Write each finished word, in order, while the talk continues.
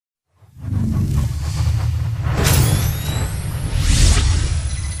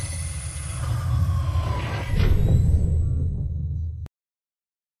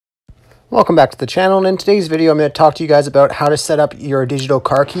Welcome back to the channel, and in today's video I'm going to talk to you guys about how to set up your digital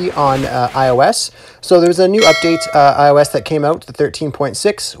car key on iOS. So there's a new update, iOS, that came out, the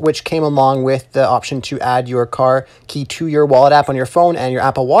 13.6, which came along with the option to add your car key to your wallet app on your phone and your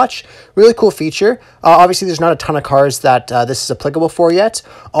Apple Watch. Really cool feature. Obviously there's not a ton of cars that this is applicable for yet.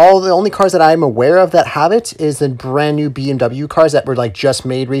 The only cars that I'm aware of that have it is the brand new BMW cars that were just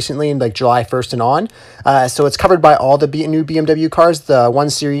made recently in July 1st and on. So it's covered by all the new BMW cars, the 1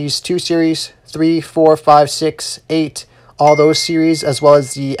 Series, 2 Series, 3, 4, 5, 6, 8, all those series, as well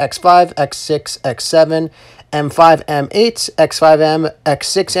as the X5, X6, X7, M5, M8, X5M,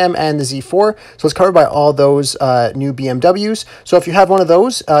 X6M, and the Z4. So it's covered by all those new BMWs. So if you have one of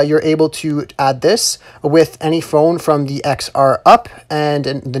those, you're able to add this with any phone from the XR up and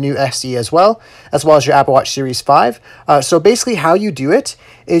the new SE as well as your Apple Watch Series 5. So basically how you do it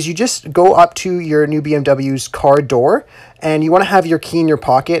is you just go up to your new BMW's car door, and you want to have your key in your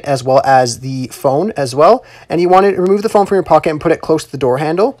pocket as well as the phone as well. And you want to remove the phone from your pocket and put it close to the door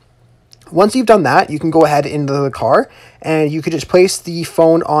handle. Once you've done that, you can go ahead into the car and you could just place the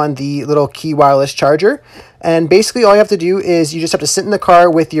phone on the little key wireless charger. And basically all you have to do is you just have to sit in the car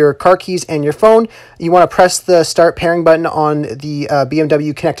with your car keys and your phone. You want to press the start pairing button on the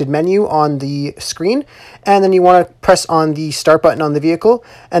BMW connected menu on the screen. And then you want to press on the start button on the vehicle.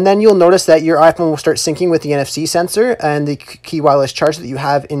 And then you'll notice that your iPhone will start syncing with the NFC sensor and the key wireless charger that you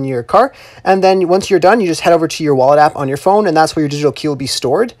have in your car. And then once you're done, you just head over to your wallet app on your phone, and that's where your digital key will be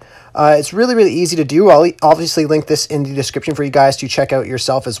stored. It's really easy to do. I'll obviously link this in the description for you guys to check out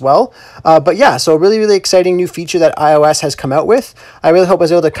yourself as well. But yeah, so really exciting new feature that iOS has come out with. I really hope I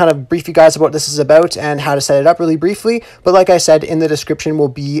was able to kind of brief you guys about what this is about and how to set it up really briefly. But like I said, in the description will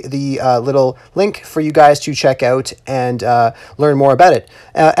be the little link for you guys to check out and learn more about it.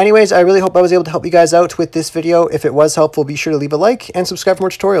 Anyways, I really hope I was able to help you guys out with this video. If it was helpful, be sure to leave a like and subscribe for more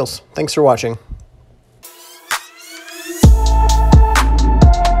tutorials. Thanks for watching.